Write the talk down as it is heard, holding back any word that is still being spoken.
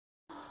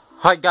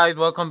Hi guys,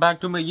 welcome back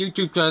to my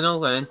YouTube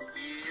channel, and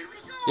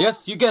yes,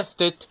 you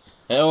guessed it.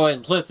 Oh,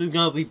 and plus it's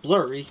gonna be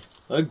blurry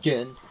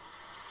again.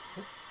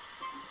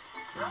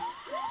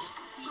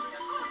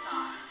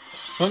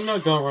 I'm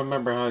not gonna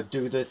remember how to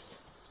do this.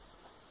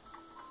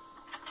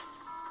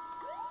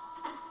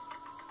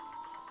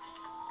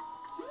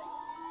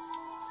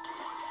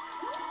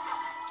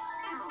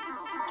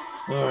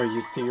 Oh, are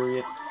you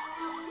serious?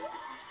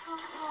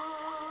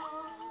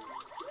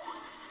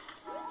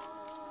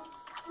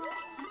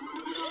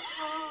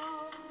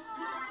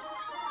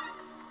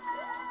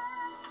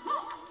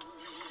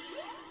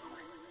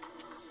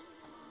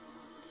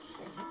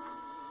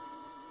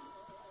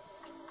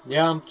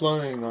 Yeah, I'm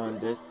floating on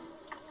this.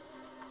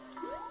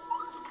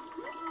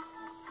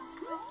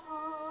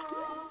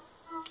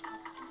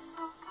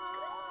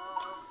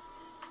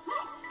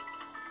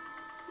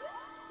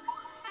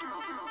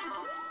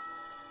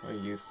 Are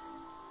you?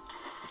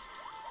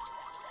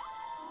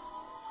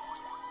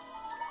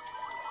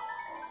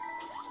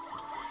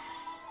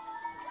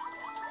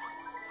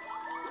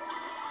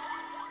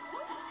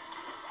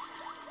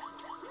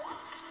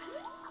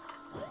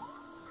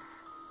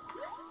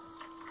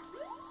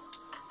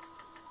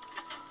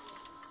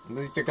 At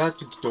least I got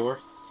to the door.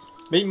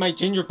 Made my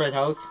gingerbread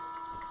house.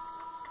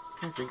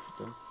 Can't drink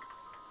with them.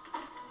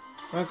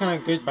 Not kind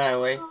of good, by the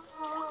way.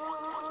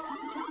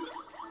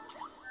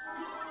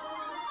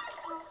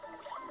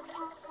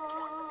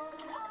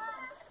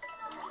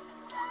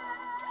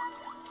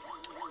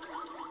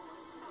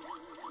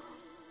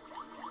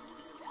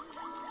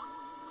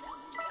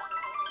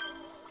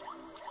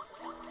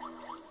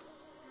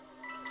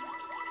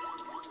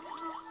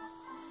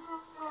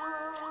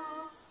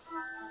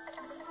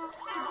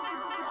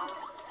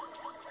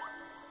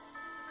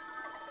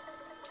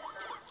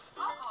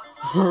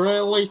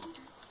 Really?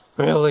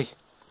 Really?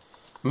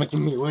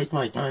 Making me waste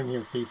my time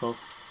here, people.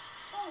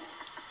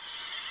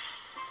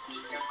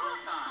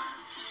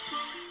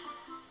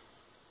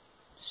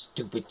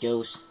 Stupid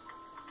Ghost.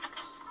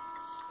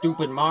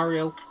 Stupid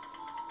Mario.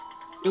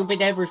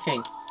 Stupid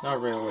everything.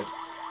 Not really.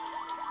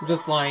 I'm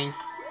just lying.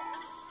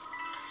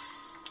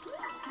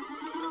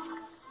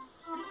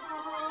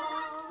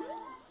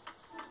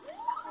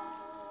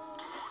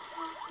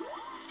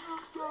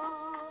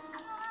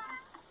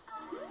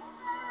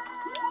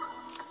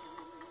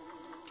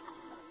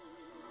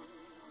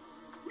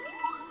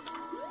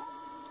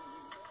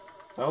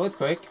 That was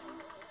quick.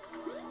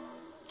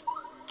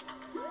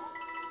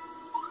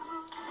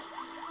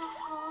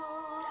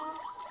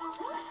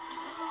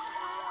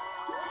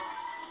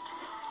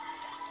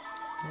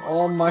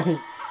 Oh my...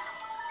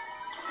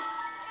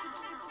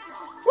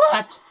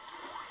 What?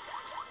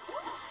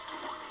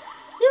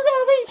 You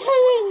gotta be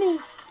kidding me!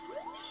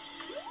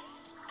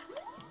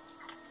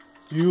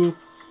 You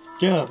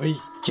gotta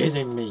be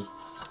kidding me.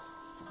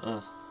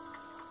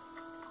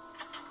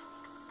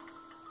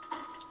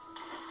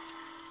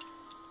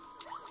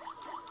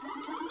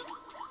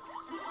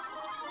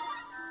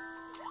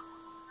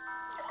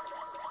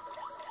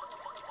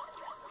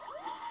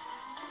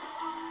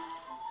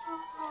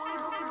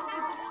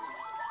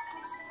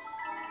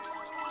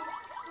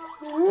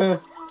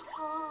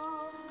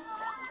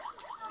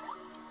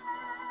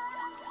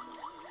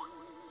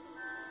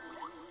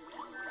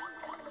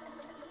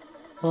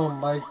 Oh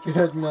my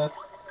goodness.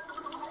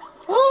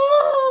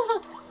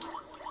 Ah!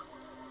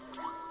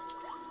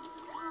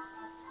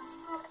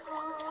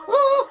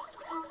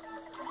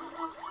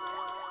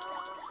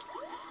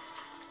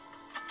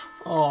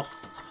 Ah!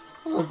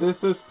 Oh,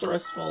 this is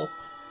stressful.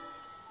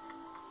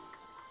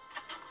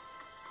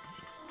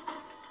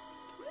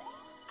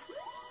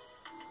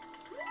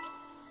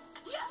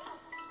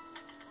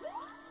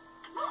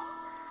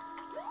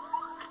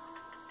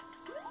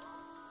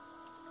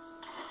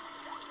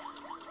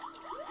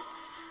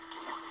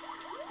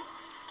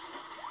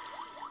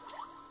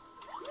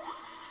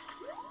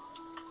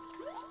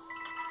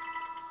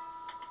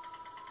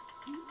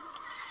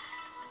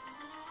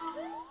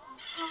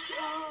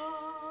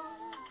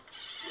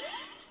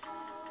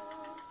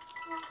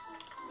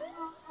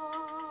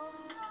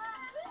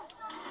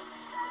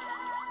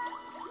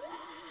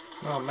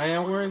 Oh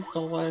man, where's the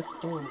last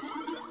door?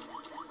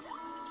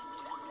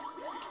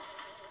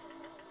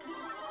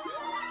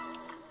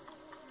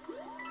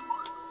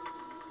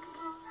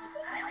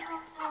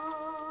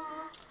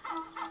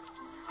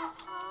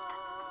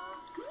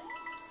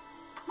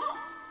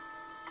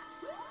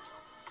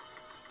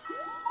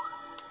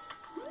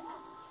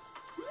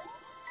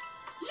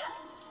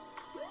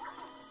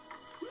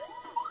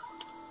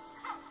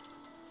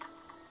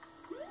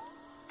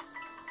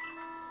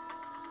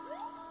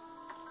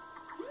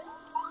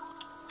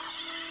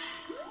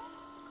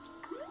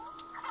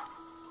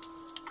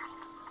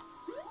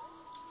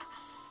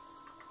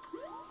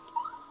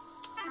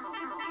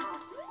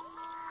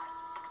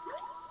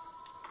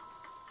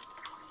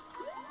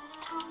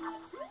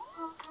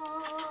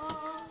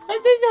 I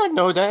did not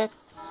know that.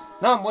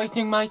 Now I'm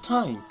wasting my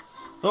time.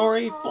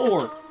 Already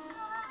 4.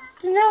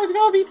 So now it's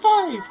gonna be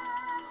 5.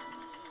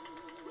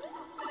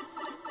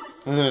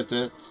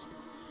 That's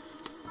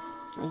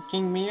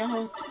freaking me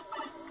out.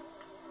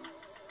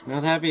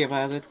 Not happy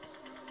about it.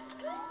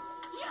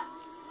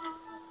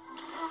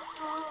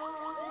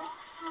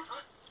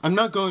 I'm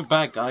not going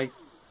back, guys.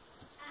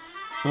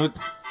 But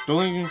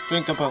don't even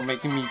think about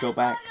making me go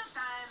back.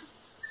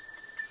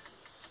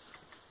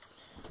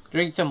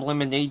 Drink some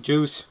lemonade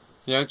juice.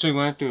 You actually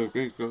went to a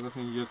great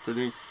girlfriend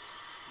yesterday.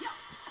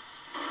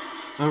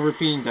 I'm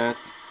repeating that.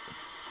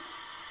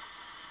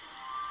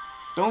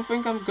 Don't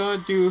think I'm gonna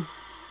do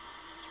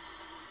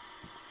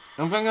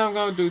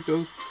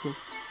those two.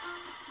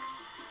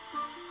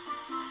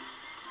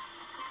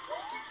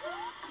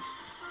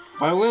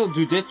 But I will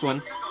do this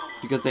one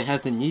because it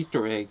has an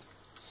Easter egg.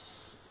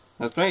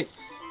 That's right.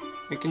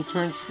 It can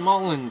turn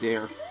small in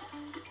there.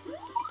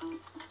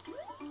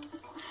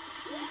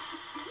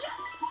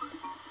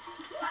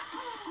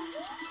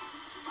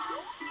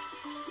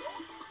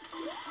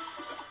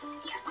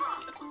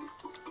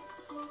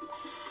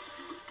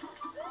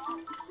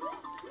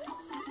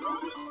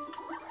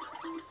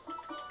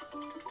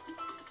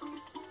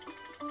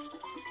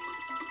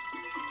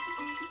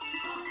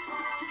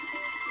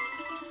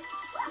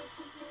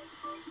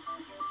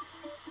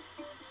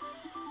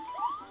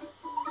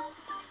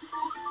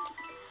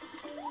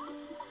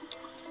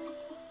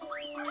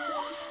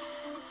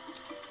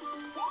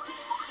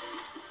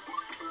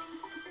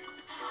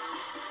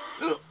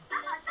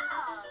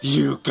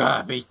 You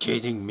gotta be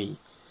kidding me.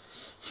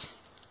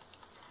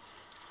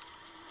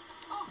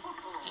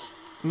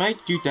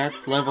 Might do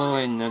that level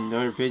in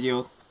another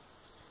video.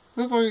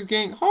 This one is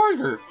getting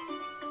harder.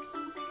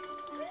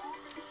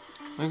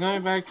 I'm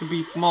going back to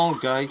be small,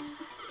 guys.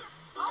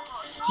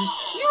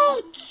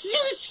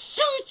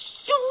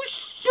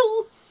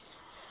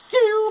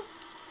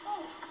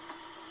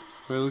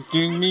 Really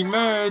getting me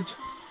mad.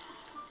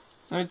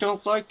 I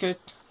don't like it.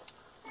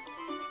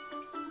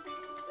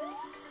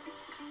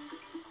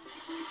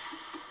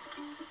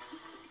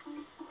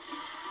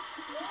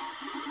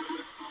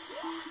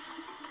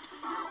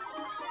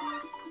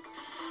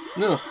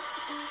 No.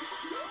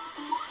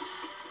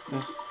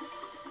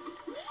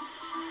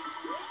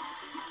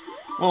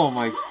 Oh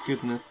my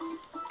goodness.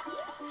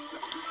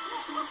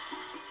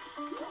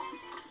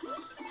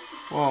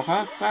 Whoa,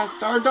 how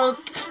fast are those?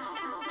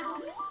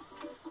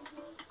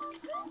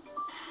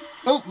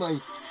 Oh my.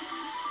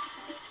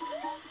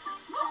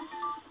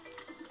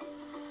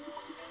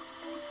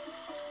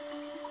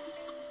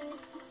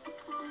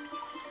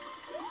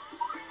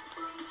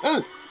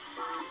 Oh.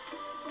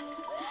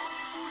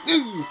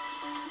 Ooh.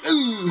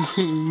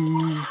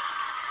 Ooh.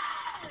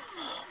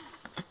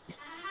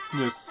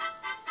 Yes,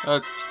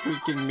 that's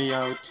freaking me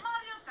out.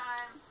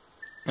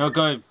 Not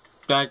going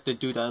back to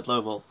do that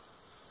level.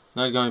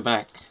 Not going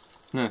back.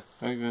 No, not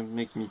gonna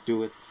make me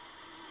do it.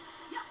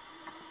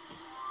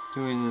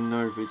 Do it in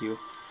another video.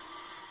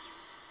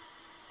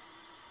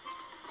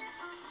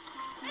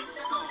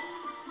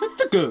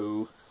 Let's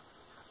go.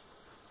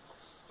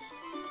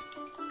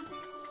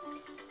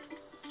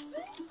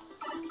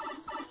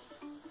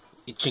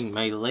 Itching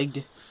my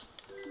leg.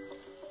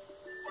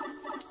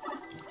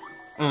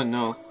 Oh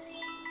no.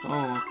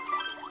 Oh,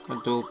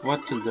 adult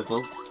water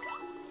level.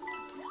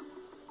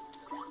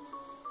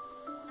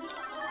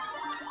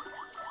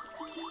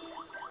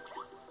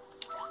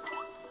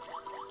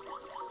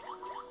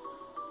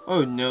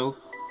 Oh no.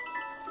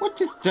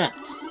 What is that?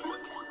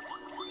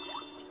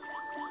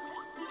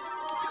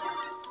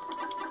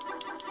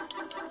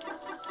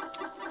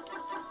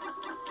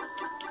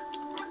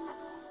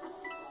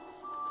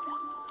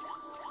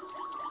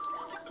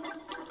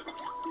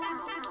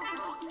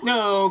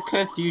 No,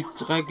 curse you,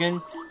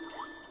 dragon.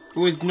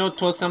 Who is no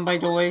totem, by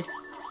the way?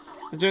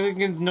 The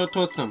dragon is no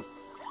totem.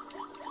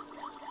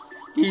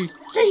 He's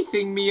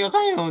chasing me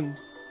around.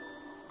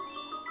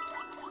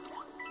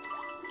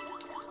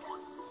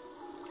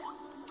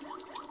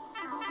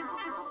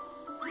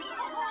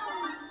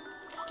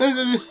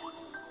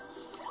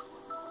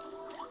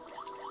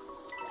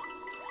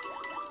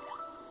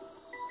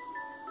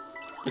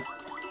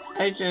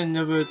 I should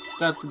never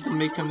started to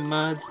make him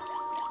mad.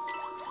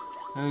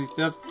 I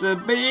have to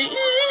be.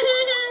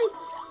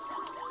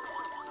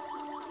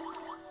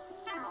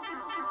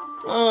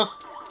 Oh,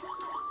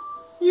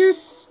 you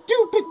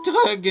stupid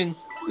dragon!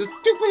 The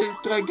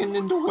stupidest dragon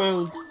in the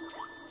world.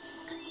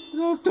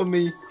 After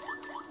me.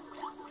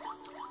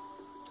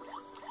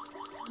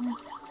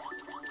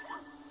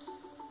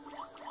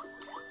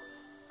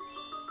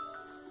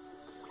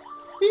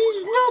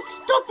 He's not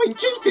stopping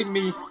chasing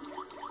me.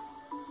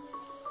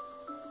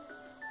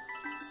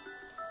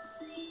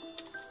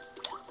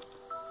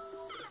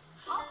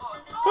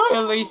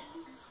 Really?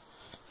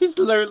 He's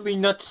literally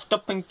not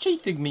stopping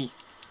chasing me.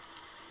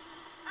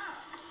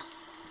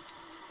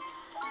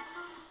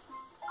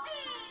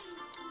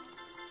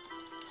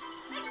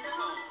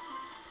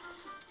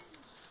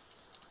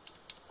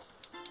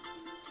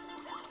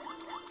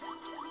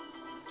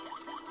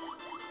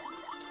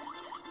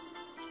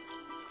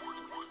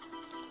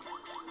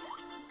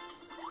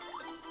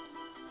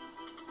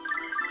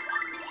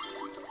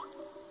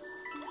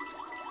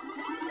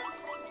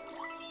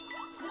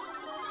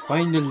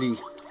 Finally.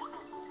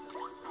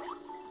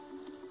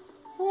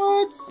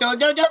 What? No.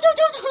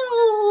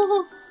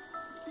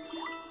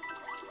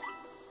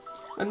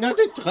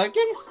 Another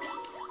dragon?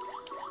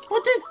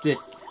 What is this?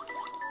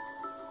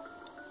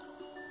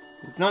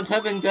 It's not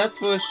having that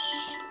for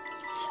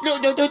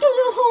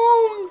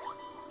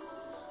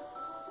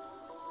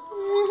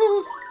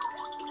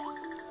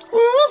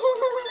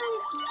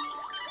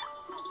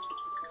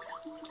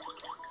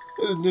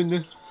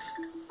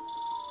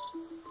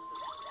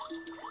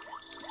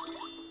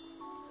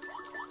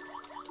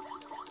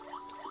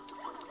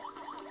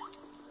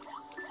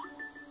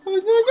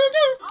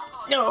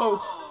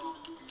No!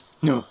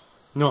 No.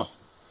 No.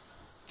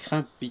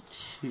 Can't be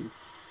two.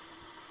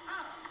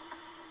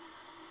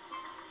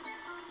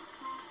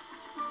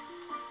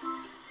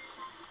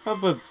 How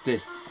about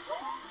this?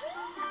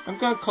 I'm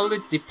gonna call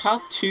it the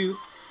part 2.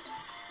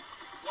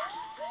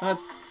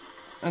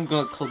 I'm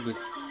gonna call it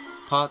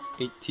part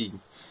 18.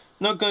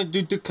 Not gonna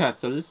do the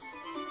castle.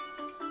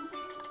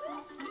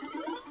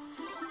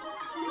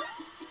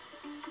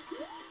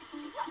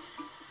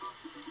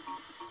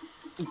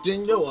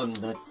 You know I'm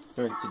not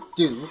going to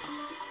do.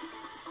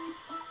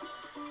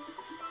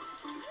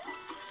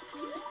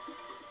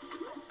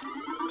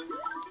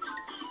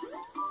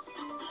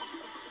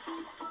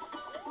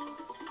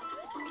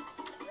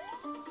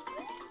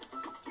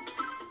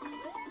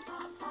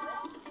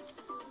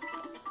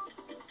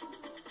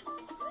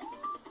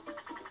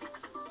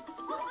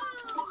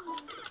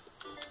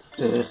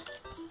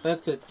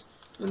 That's it.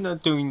 I'm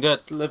not doing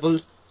that level.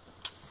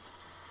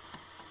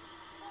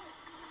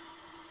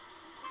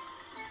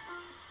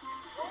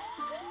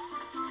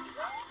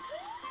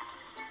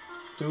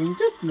 Doing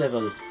this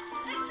level.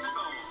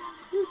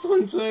 This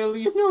one's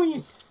really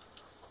annoying.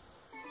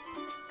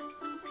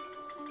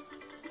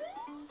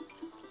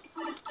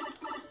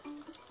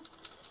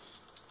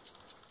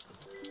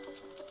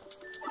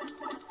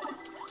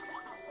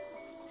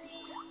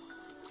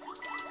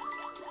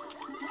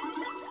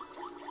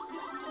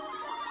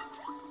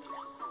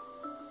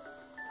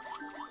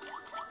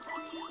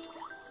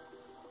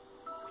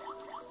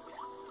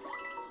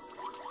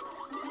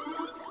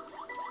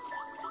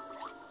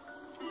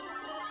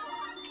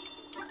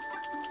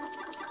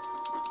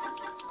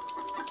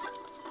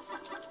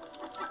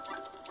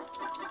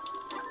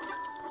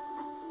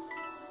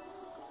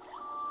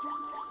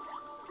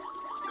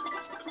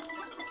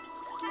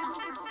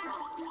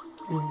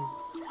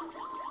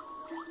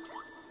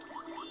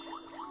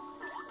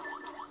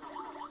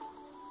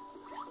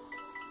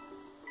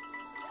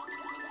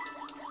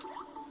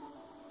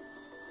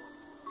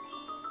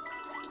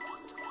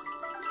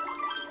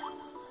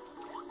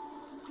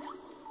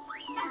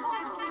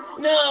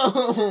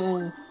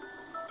 No!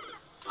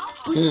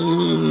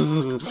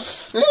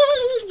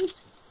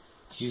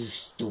 You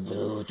stupid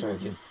little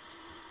dragon.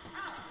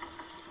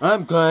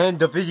 I'm gonna end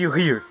the video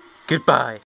here. Goodbye.